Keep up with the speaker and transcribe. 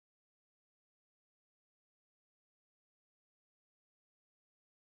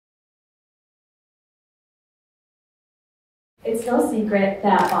It's no secret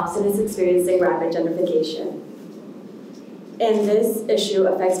that Boston is experiencing rapid gentrification. And this issue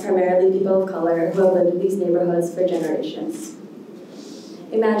affects primarily people of color who have lived in these neighborhoods for generations.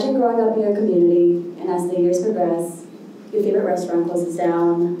 Imagine growing up in your community, and as the years progress, your favorite restaurant closes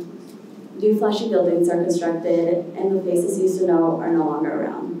down, new flashy buildings are constructed, and the faces you used to know are no longer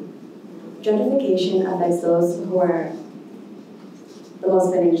around. Gentrification affects those who are the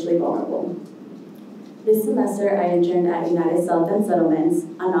most financially vulnerable. This semester, I interned at United South End Settlements,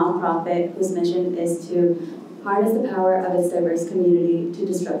 a nonprofit whose mission is to harness the power of its diverse community to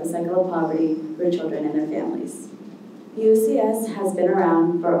disrupt the cycle of poverty for children and their families. UCS has been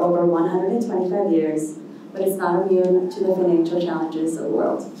around for over 125 years, but it's not immune to the financial challenges of the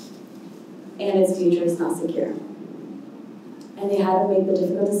world, and its future is not secure. And they had to make the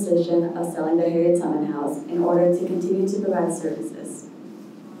difficult decision of selling their Harriet Tubman house in order to continue to provide services.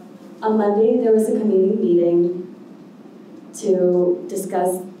 On Monday, there was a committee meeting to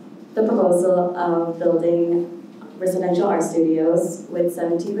discuss the proposal of building residential art studios with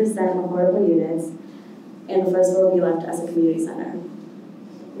 17% affordable units, and the first floor will be left as a community center.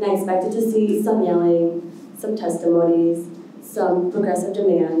 And I expected to see some yelling, some testimonies, some progressive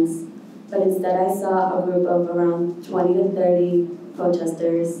demands, but instead I saw a group of around 20 to 30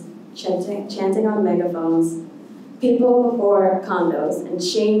 protesters chanting on megaphones, people before condos, and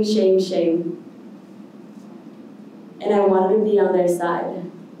shame, shame, shame. And I wanted to be on their side,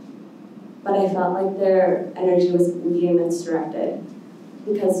 but I felt like their energy was being misdirected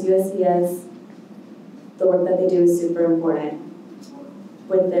because USCS, the work that they do is super important.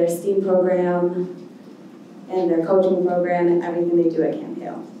 With their STEAM program and their coaching program and everything they do at Camp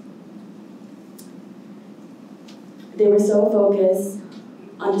Hale. They were so focused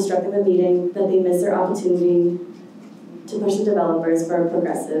on disrupting the meeting that they missed their opportunity to push the developers for a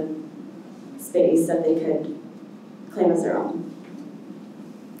progressive space that they could claim as their own.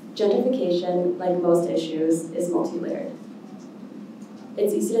 Gentrification, like most issues, is multi-layered.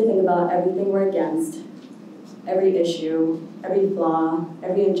 It's easy to think about everything we're against, every issue, every flaw,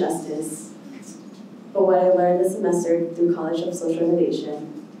 every injustice. But what I learned this semester through College of Social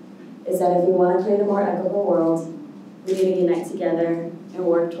Innovation is that if we want to create a more equitable world, we need to unite together and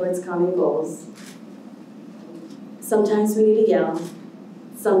work towards common goals. Sometimes we need to yell,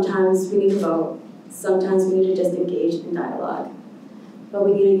 sometimes we need to vote, sometimes we need to just engage in dialogue. But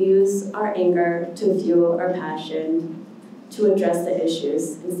we need to use our anger to fuel our passion to address the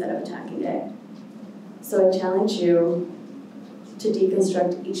issues instead of attacking it. So I challenge you to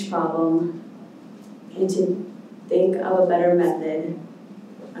deconstruct each problem and to think of a better method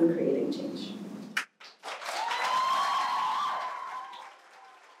on creating change.